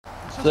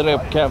setting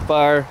up a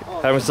campfire,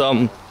 having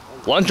some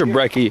lunch or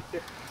brekkie?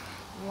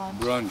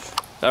 Brunch.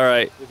 All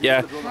right,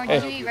 yeah.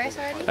 Did you eat rice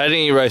already? I didn't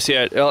eat rice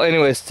yet. Well,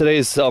 anyways,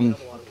 today's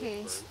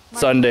Okay.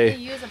 Sunday.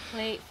 Use a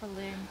plate for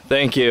Lynn.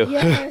 Thank you.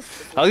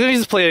 Yes. I was gonna use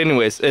this plate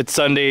anyways. It's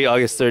Sunday,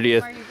 August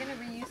 30th. Are you gonna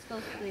reuse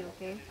Phil's plate?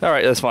 Okay. All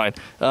right, that's fine.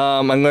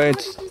 I'm going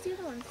to.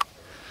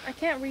 I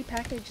can't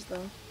repackage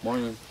though.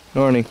 Morning.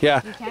 Morning.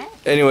 Yeah. You can't?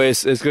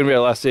 Anyways, it's gonna be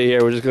our last day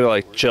here. We're just gonna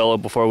like chill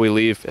before we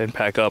leave and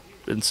pack up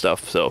and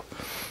stuff. So,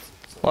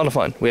 a lot of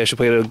fun. We actually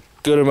played a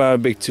good amount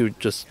of Big Two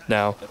just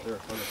now.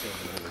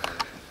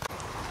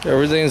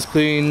 Everything's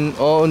clean,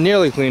 oh,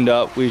 nearly cleaned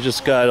up. We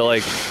just gotta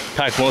like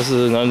pack most of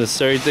the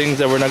unnecessary things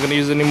that we're not gonna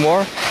use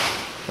anymore,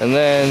 and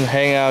then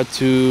hang out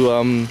to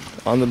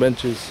on the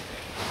benches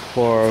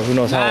for who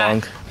knows how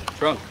long.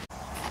 Trunk.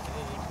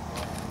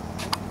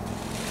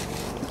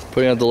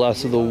 Putting out the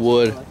last of the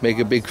wood, make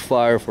a big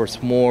fire for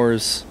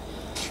s'mores.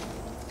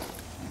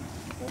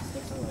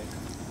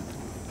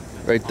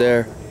 Right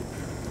there.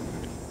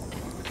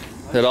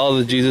 Is that all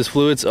the Jesus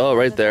fluids? Oh,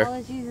 right there.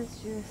 All the Jesus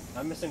juice.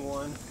 I'm missing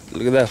one.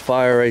 Look at that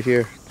fire right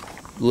here.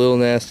 A little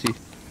nasty.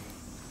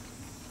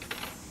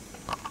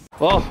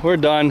 Well, we're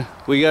done.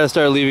 We gotta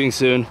start leaving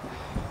soon.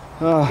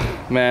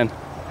 Oh, man.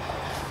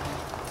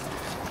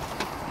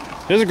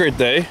 It was a great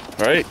day,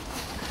 right?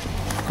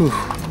 Whew.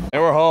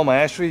 And we're home. I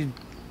actually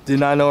did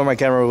not know where my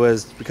camera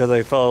was because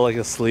I fell like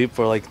asleep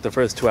for like the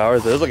first 2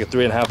 hours. It was like a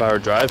 3.5 hour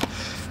drive.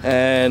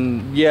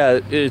 And yeah,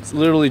 it's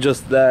literally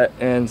just that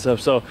and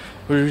stuff. So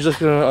we're just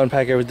gonna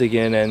unpack everything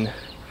again and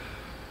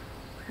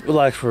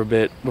relax for a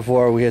bit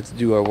before we have to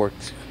do our work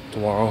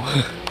tomorrow.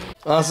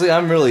 Honestly,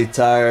 I'm really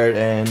tired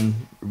and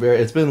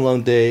it's been a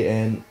long day,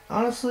 and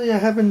honestly I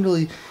haven't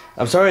really,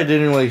 I'm sorry I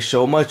didn't really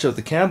show much of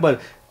the camp,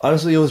 but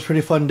honestly it was a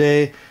pretty fun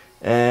day,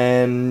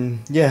 and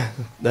yeah,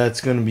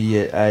 that's gonna be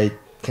it. I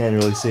can't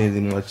really say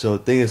anything much, so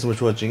thank you so much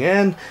for watching,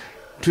 and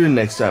tune in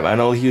next time. I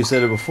know Hugh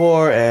said it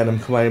before and I'm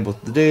combining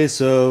both the days,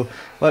 so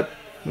but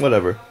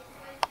whatever.